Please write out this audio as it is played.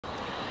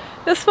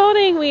This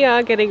morning we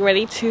are getting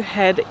ready to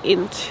head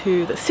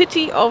into the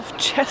city of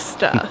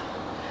Chester.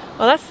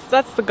 Well,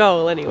 that's the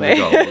goal anyway.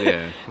 The goal,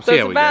 yeah. We'll So see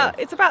how we go.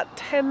 it's about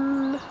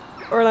 10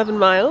 or 11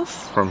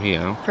 miles From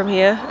here.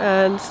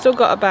 and still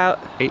got about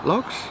 8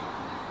 locks?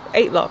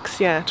 8 locks,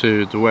 yeah.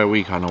 To where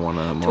we kind of want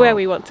to moor To where up.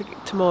 we want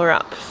to moor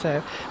up.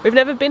 So we've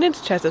never been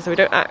into Chester, so we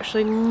don't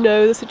actually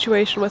know the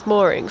situation with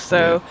mooring.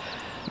 So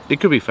It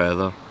could be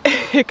further.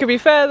 it could be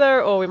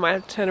further, or we might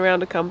have to turn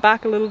around and come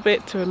back a little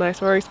bit to a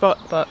nice mooring spot.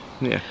 But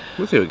Yeah,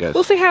 we'll see how it goes.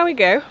 we'll see how we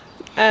go.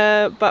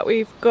 But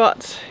we've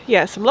got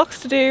some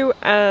locks to do,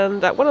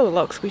 and at one of the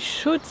locks we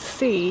should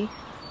see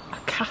a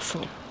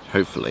castle.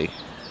 Hopefully.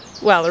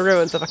 Well, the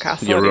ruins of a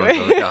castle. Yeah, anyway.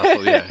 ruins of the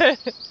castle, yeah.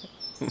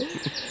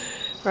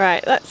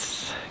 Right,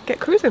 let's get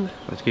cruising.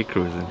 Let's get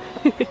cruising.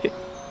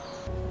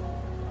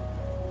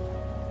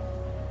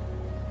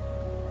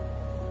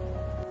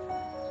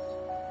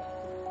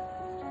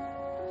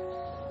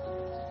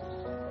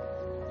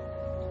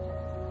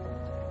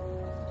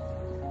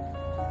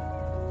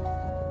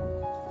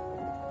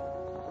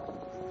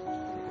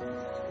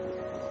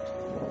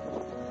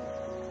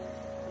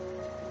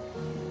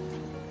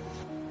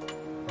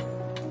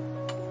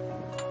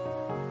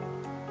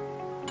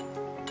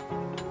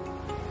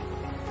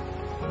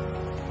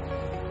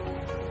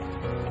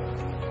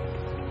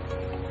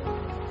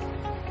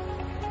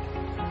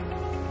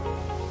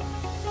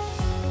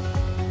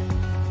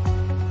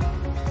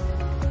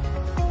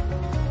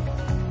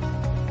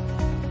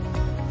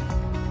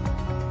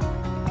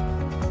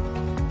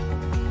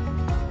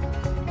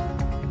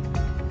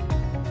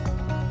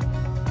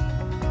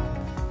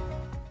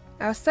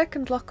 Our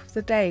second lock of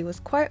the day was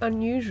quite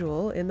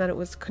unusual in that it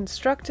was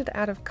constructed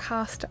out of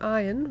cast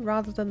iron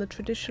rather than the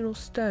traditional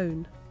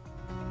stone.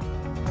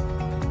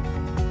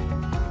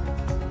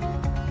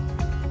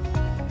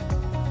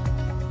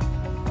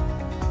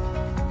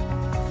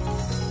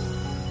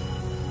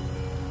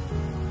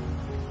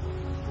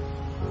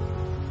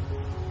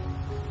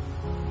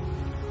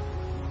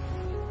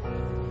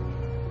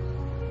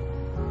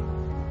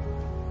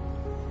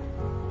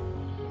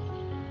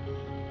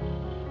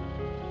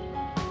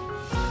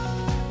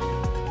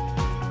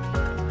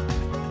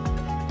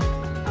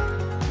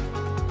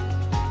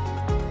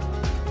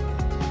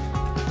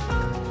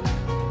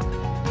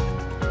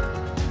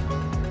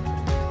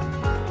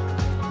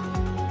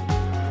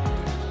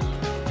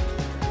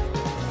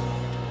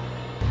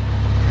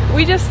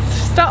 We just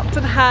stopped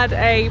and had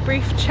a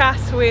brief chat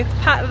with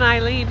Pat and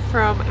Eileen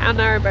from our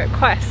Narrowboat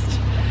quest.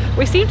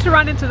 We seem to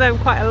run into them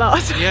quite a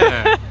lot.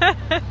 Yeah.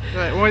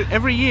 Well,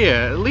 every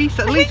year, at least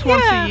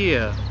once a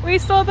year. We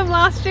saw them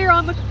last year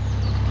on the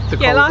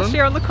last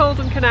year on the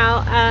Colden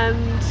Canal,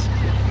 and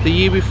the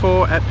year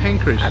before at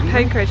Penkridge. at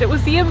Penkridge. It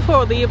was the year before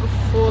or the year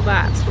before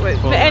that.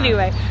 But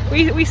anyway,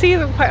 we see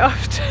them quite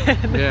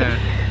often.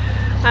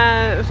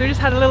 Yeah. So we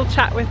just had a little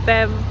chat with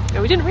them,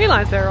 and we didn't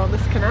realise they were on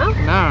this canal.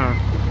 No.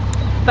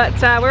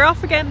 But we're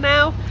off again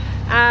now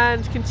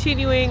and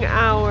continuing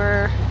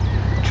our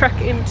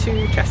trek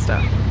into Chester.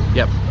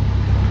 Yep.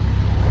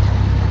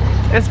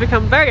 It's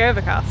become very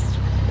overcast.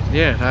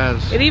 Yeah, it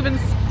has. It even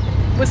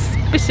was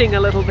spitting a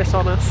little bit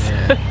on us.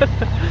 Yeah.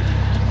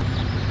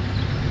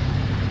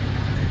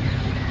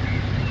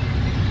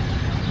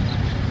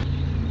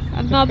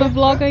 Another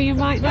vlogger you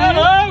might know.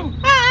 Hello!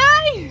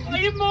 Hi! Are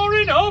you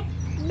mooring up?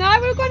 No,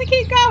 we're going to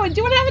keep going.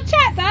 Do you want to have a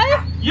chat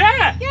though?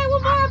 Yeah! Yeah,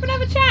 we'll moor up and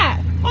have a chat.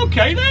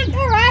 Okay then!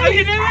 Alright. How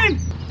you doing?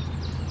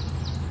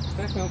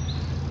 Back up.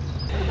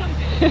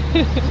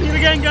 See you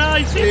again,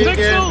 guys. See you,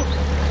 Pixel!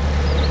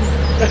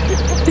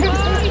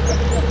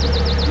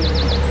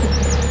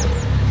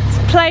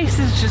 This place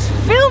is just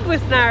filled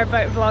with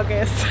narrowboat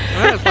vloggers.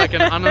 Well, it's like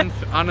an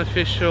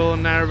unofficial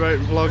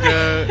narrowboat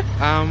vlogger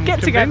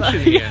Get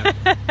convention together.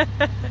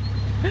 here.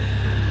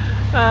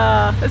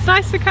 It's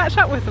nice to catch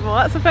up with them all.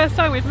 That's the first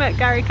time we've met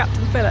Gary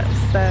Captain Phillips,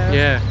 so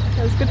Yeah.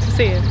 it was good to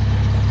see him.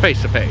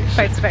 Face to face.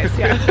 Face to face,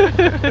 yeah.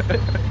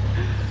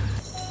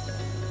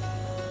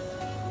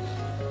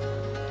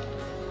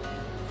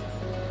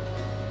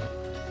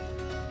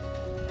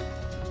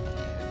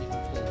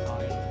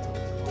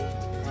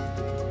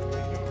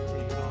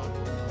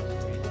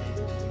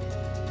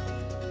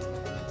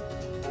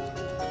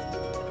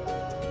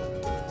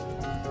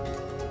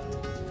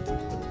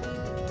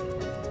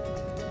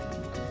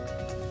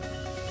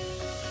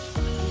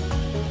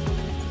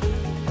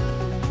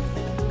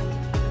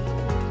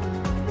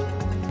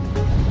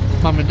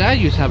 Mum and Dad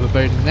used to have a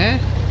boat in there.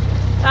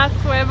 That's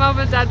where Mum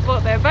and Dad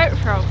bought their boat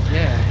from.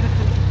 Yeah.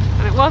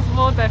 And it was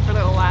moored there for a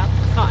little while.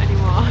 It's not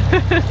anymore.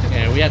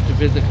 Yeah, we had to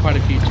visit quite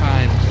a few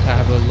times to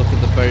have a look at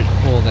the boat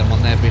for them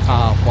on their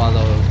behalf while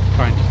they were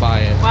trying to buy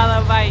it. While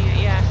they're buying it,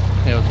 yeah.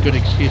 It was a good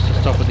excuse to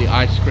stop at the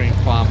ice cream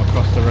farm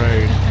across the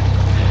road.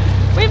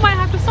 We might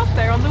have to stop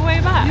there on the way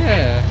back.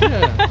 Yeah,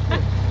 yeah.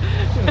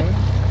 You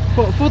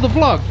know, for the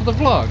vlog, for the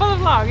vlog. For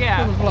the vlog,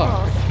 yeah. For the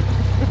vlog. Of course.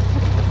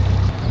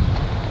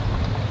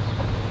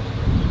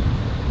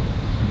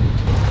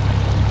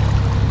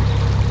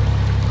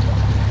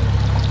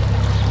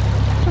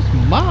 Just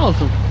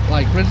miles of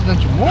like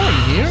residential mooring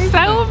here, isn't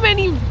So it?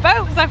 many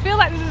boats. I feel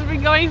like this has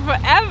been going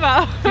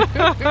forever.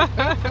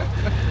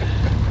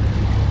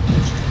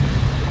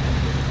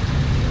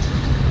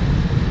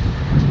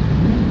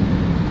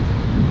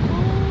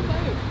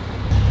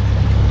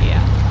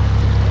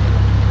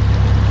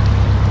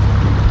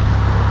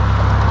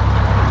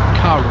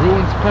 Car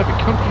ruins perfect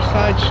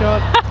countryside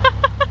shot.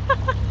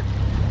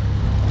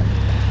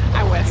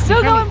 And we're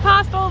still going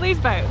past all these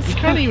boats. You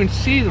can't even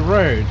see the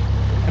road,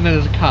 and then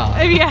there's a car.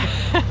 Oh, yeah.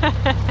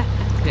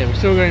 Yeah, we're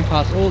still going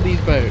past all these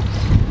boats.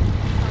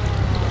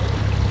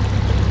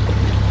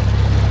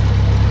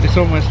 It's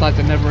almost like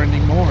the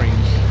never-ending moorings.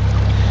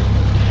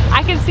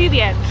 I can see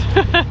the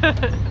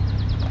end.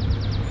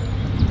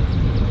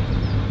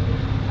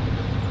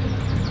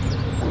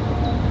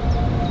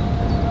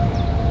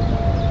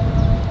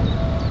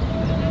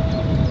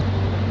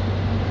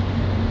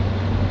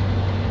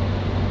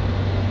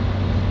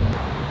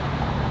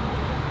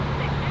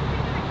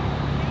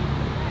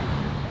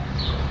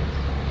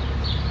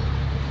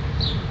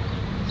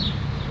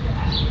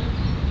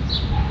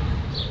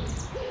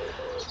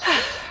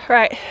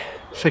 Right.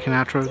 Second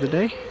outro of the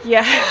day.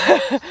 Yeah.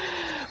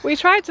 We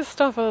tried to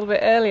stop a little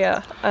bit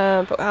earlier,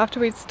 but after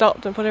we'd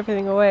stopped and put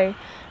everything away,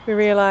 we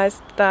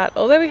realised that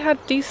although we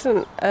had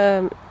decent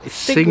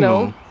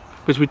signal,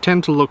 because we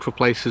tend to look for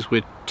places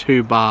with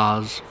 2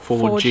 bars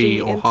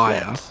 4G or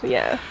higher.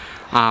 Yeah.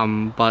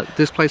 But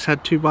this place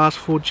had 2 bars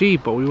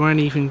 4G, but we weren't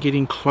even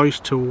getting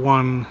close to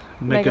 1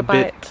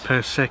 megabit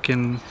per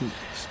second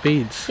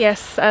speeds.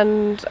 Yes,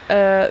 and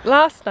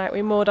last night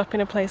we moored up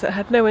in a place that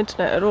had no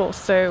internet at all,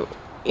 so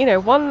you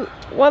know,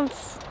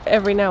 once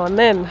every now and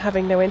then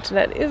having no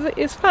internet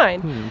is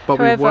fine. But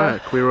however,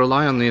 we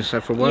rely on the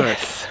internet for work.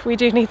 Yes, we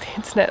do need the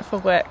internet for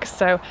work,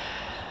 so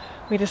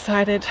we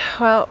decided,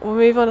 well, we'll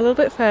move on a little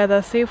bit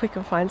further, see if we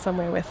can find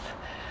somewhere with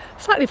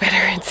slightly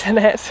better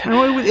internet.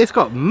 Oh, it's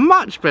got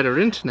much better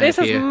internet This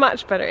here. has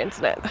much better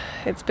internet.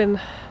 It's been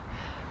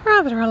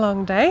rather a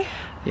long day.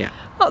 Yeah.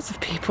 Lots of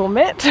people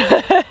met.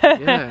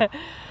 Yeah.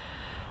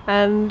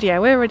 And yeah,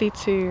 we're ready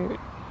to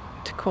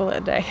call it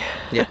a day.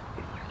 Yeah.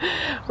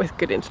 With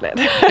good internet.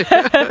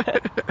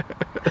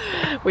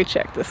 We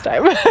checked this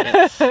time.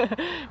 Yes.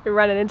 We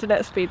ran an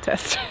internet speed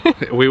test.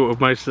 We were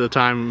most of the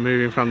time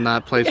moving from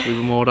that place we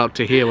were moored up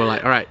to here. We're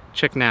like, all right,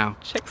 check now.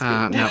 Check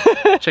speed. No.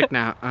 Check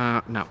now.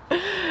 No.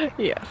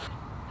 Yes.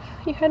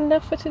 You had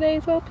enough for today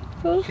as well,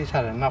 people? She's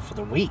had enough for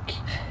the week.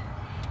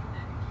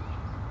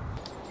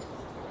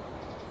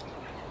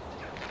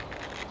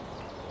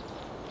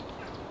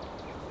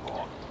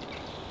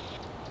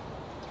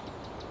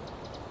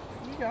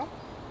 Here you go.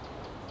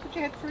 Put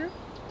your head through.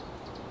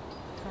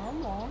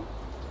 Come on.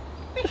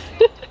 There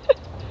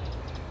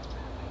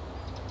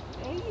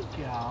you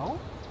go.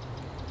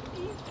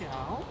 There you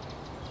go.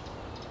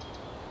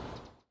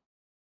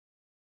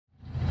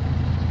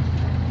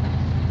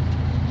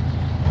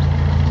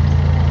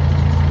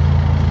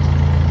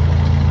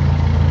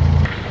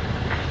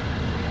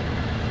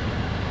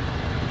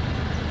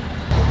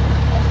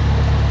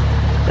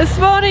 This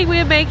morning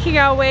we're making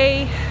our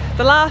way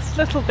the last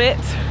little bit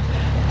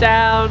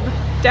down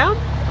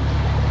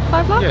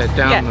 5 locks? Yeah,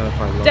 down the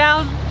 5 locks.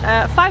 Down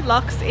 5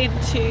 locks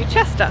into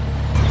Chester.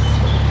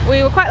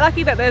 We were quite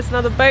lucky that there's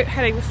another boat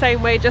heading the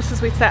same way just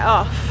as we set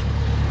off.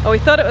 Or we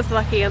thought it was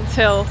lucky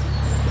until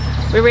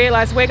we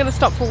realised we're going to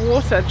stop for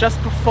water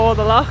just before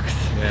the locks.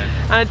 Yeah.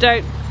 And I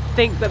don't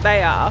think that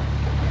they are,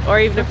 or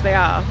even if they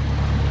are.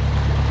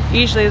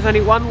 Usually there's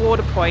only one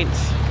water point,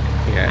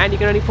 Yeah. and you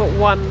can only put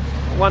one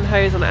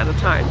hose on it at a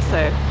time,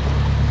 so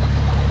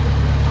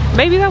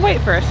maybe they'll wait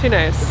for us, who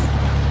knows.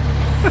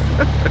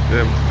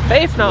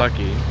 But if not,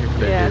 Lucky if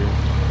they yeah. do.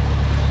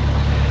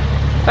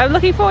 But I'm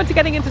looking forward to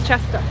getting into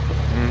Chester.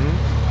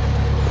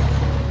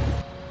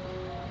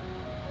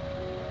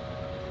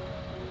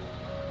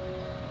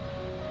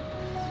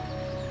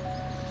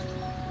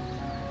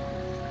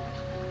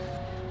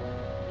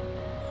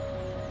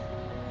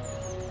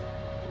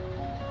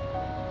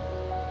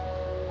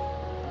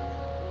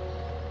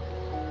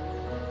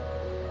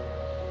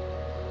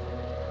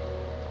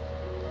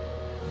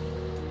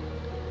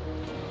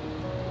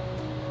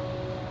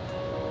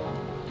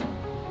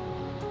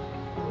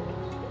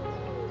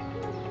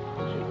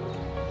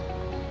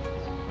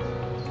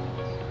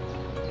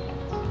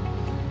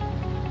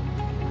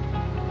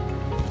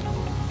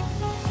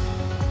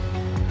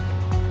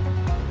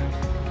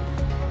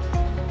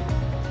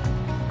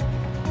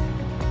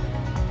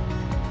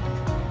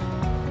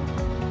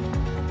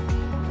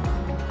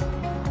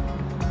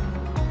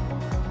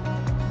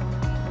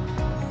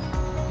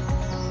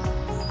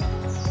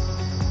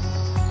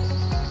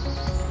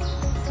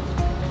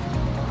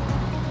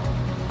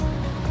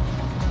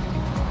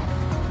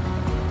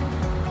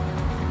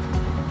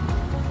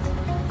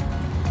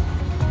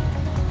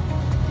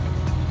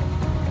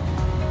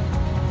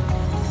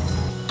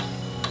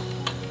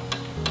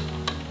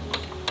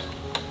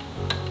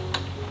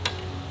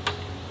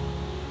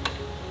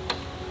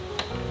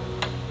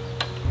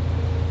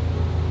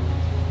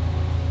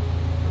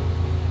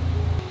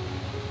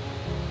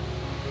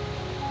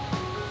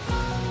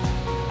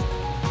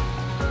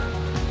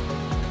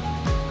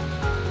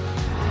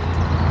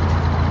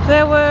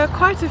 There were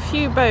quite a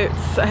few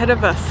boats ahead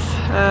of us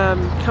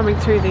coming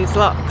through these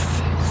locks,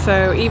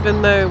 so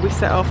even though we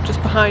set off just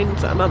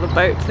behind another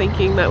boat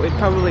thinking that we'd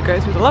probably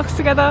go through the locks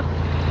together,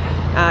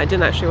 it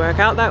didn't actually work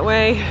out that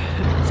way.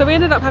 So we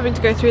ended up having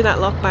to go through that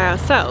lock by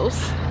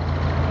ourselves,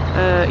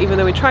 even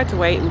though we tried to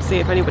wait and see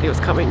if anybody was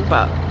coming,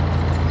 but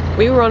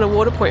we were on a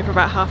water point for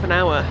about half an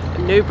hour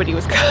and nobody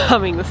was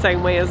coming the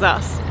same way as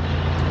us.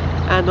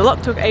 And the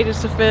lock took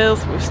ages to fill,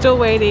 so we were still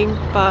waiting,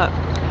 but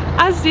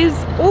as is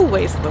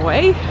always the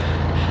way,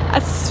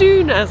 as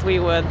soon as we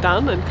were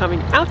done and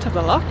coming out of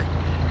the lock,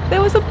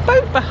 there was a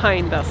boat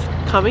behind us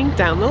coming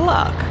down the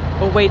lock,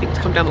 or waiting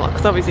to come down the lock,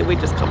 because obviously we'd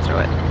just come through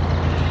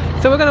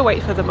it. So we're going to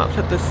wait for them up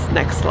for this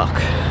next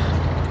lock.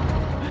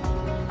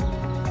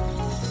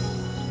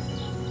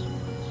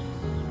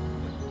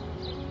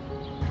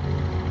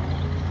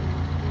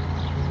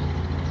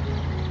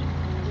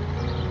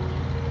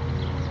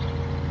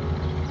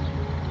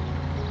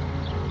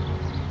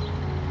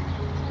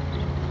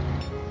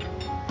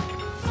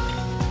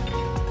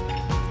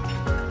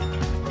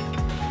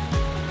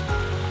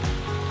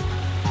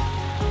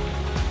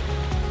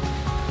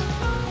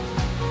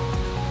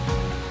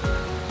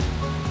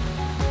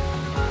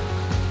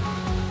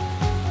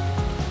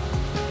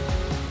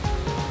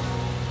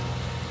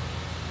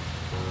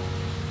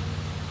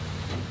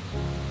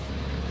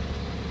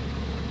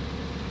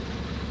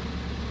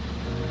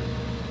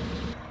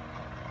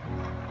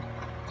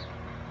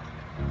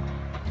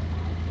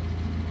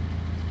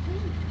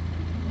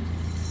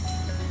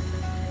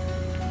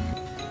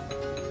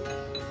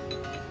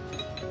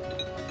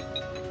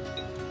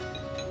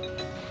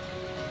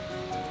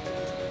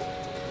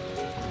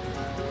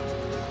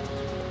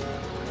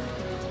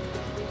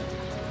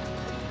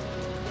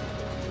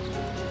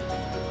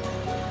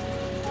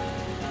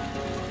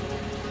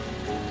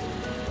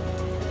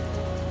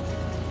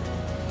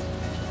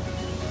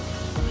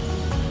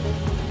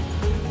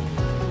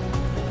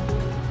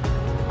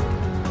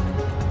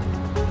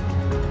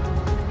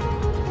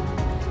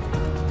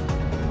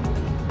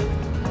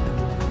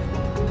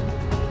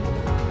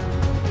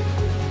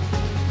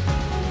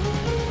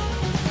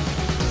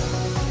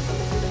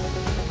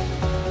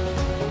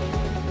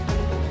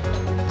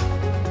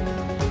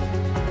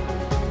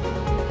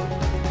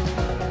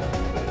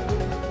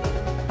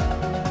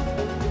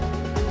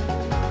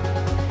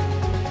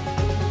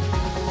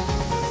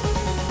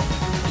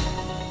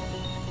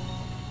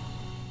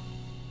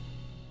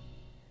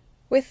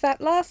 With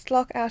that last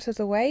lock out of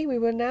the way, we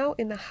were now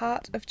in the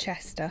heart of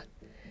Chester.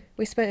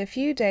 We spent a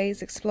few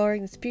days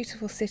exploring this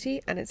beautiful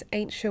city and its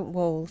ancient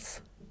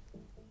walls.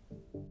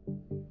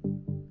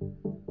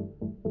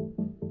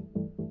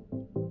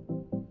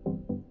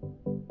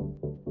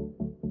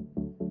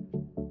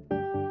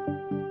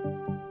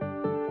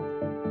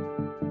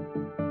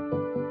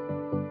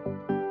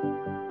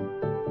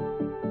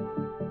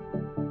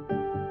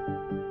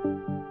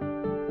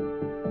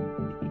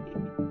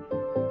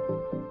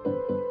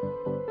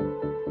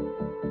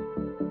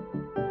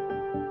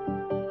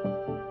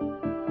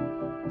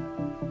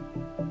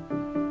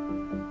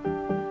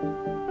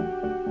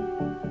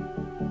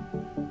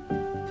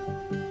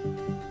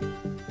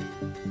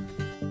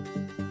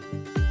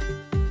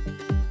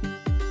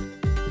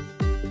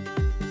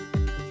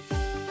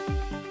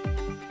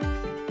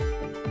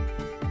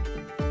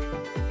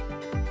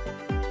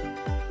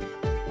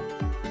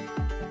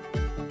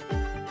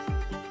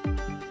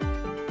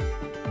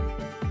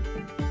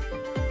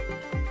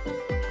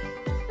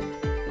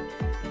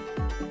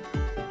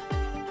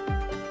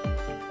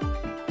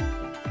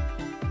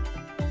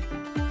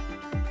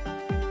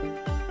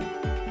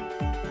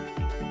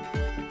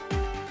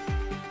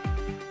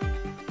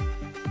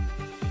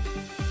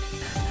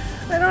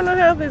 I don't know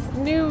how this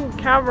new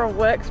camera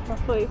works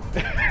properly.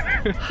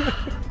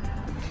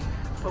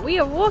 But we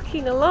are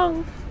walking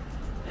along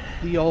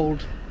The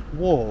old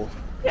wall,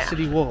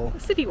 city wall. the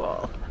city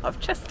wall of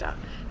Chester.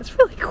 It's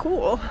really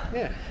cool.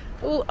 Yeah.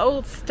 All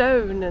old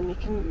stone, and you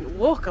can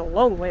walk a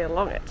long way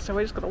along it. So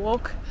we're just going to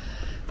walk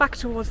back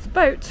towards the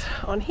boat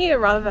on here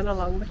rather than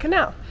along the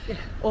canal. Yeah.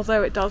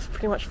 Although it does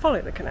pretty much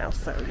follow the canal,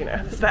 so you know,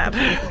 there's that.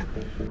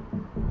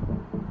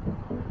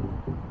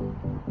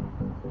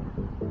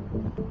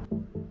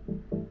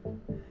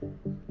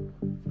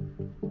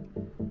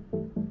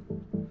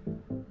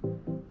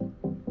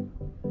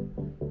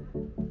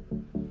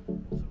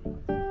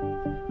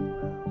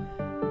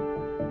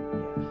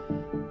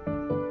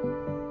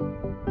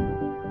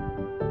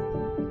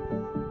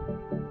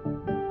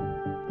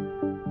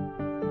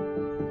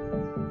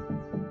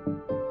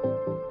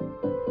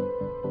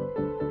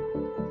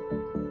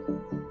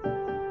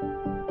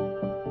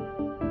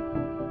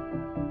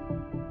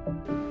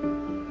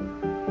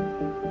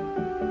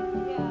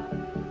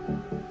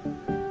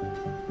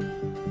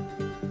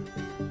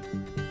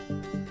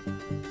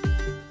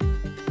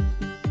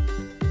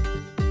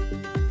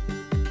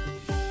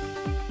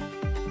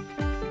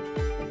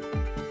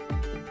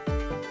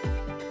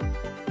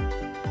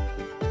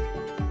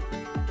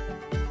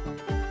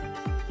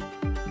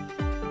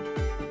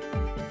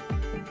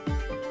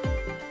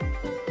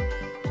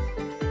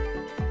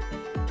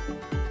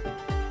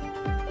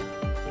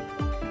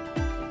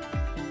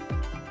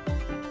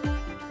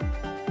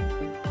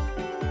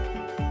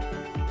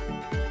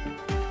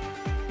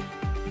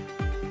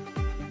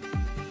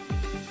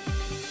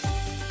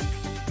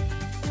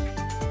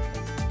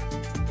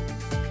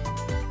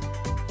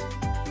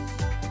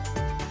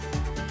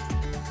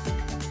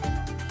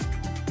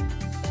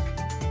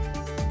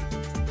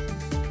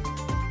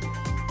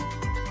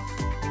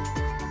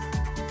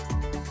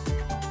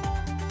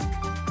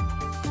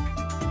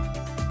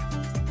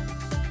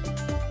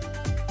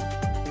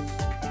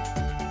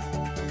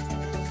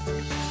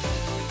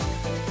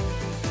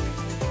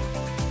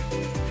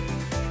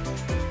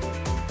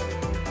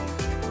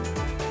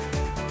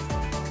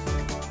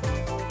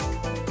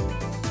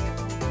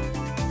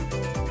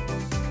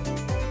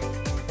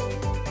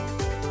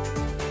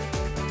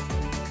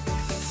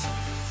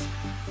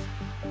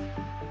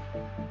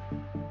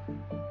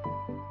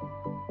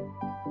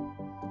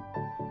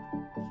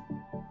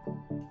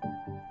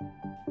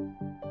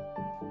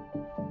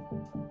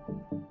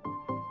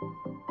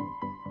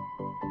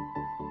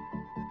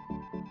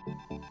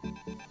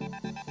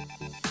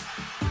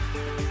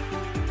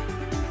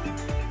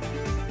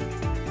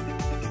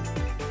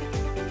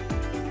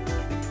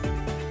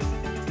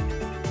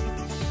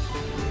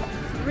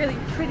 really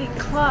pretty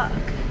clock.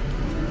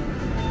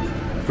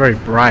 Very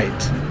bright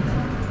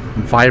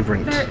and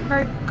vibrant. Very,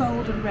 very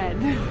golden red.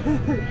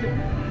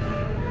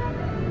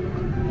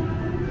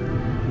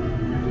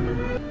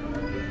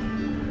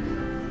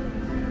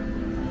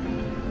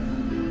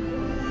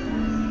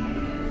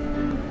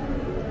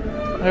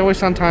 I always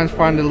sometimes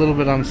find it a little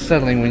bit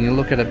unsettling when you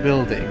look at a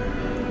building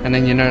and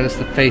then you notice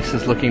the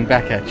faces looking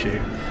back at you.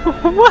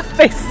 What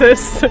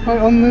faces? Like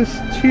on this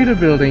Tudor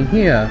building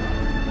here,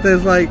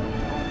 there's like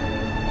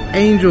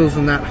angels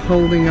and that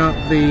holding up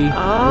the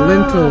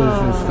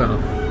lintels and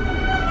stuff.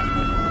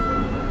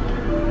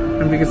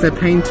 And because they're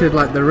painted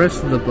like the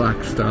rest of the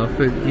black stuff,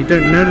 you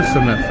don't notice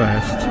them at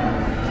first.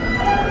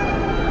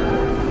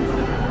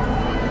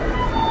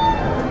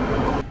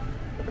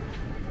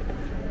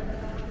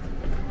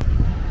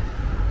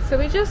 So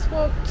we just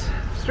walked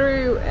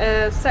through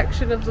a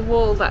section of the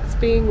wall that's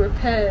being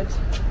repaired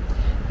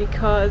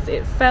because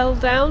it fell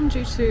down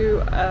due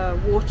to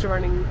water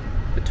running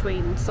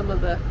between some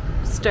of the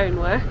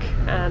stonework,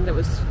 and it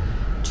was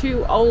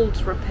two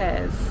old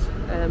repairs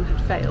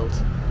had failed.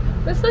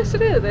 But it's nice to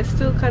know that they're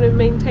still kind of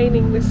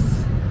maintaining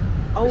this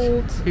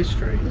old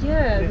history.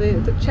 Yeah,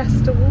 the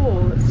Chester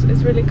wall.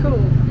 It's really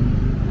cool.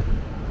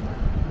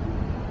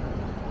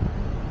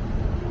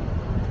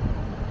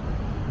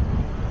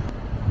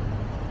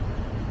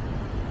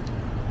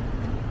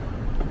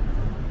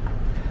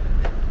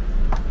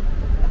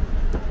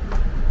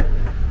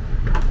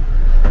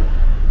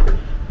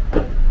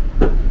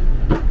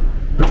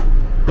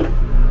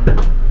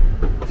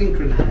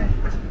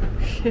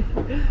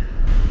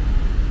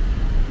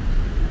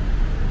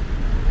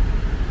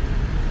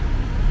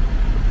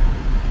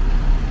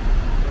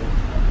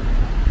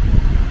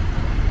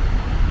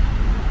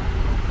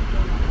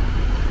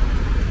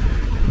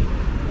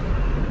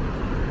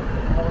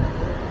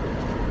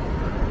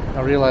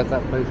 I realise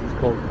that place is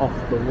called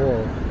Off the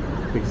Wall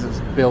because it's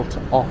built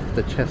off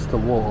the Chester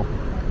wall.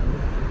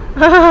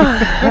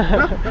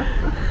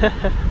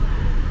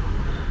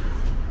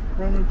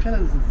 Roman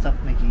pillars and stuff,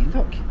 Mickey.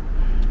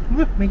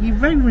 Look, Mickey,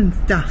 Roman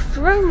stuff.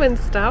 Roman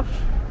stuff.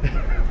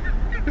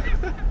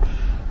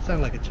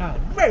 Sound like a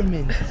child.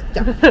 Roman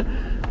stuff.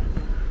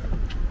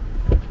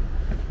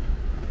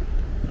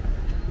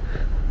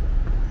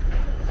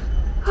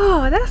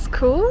 Oh, that's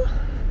cool.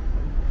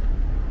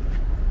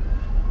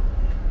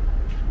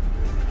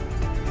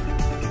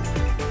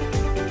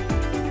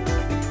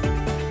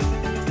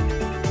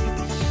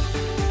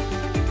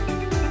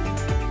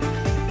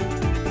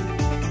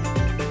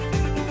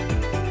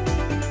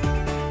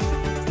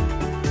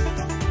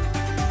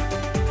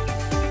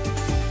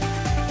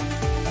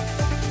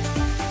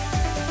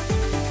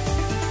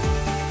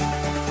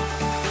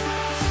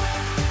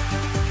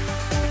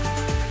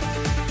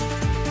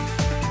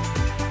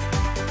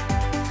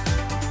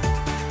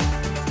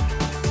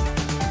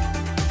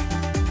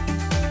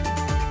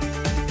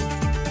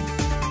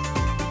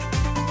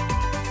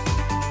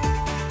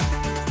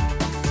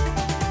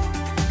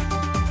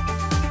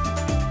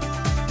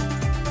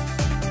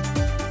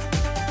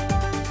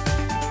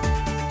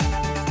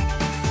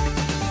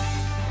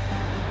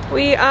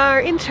 We are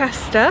in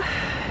Chester.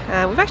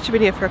 We've actually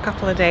been here for a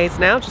couple of days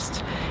now,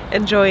 just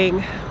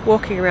enjoying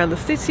walking around the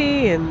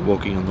city and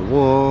walking on the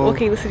wall.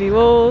 Walking the city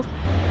wall.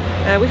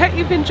 We hope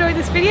you've enjoyed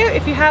this video.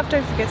 If you have,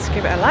 don't forget to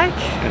give it a like.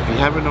 And if you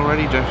haven't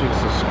already, don't forget to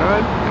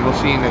subscribe, and we'll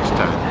see you next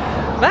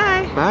time.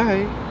 Bye!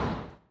 Bye!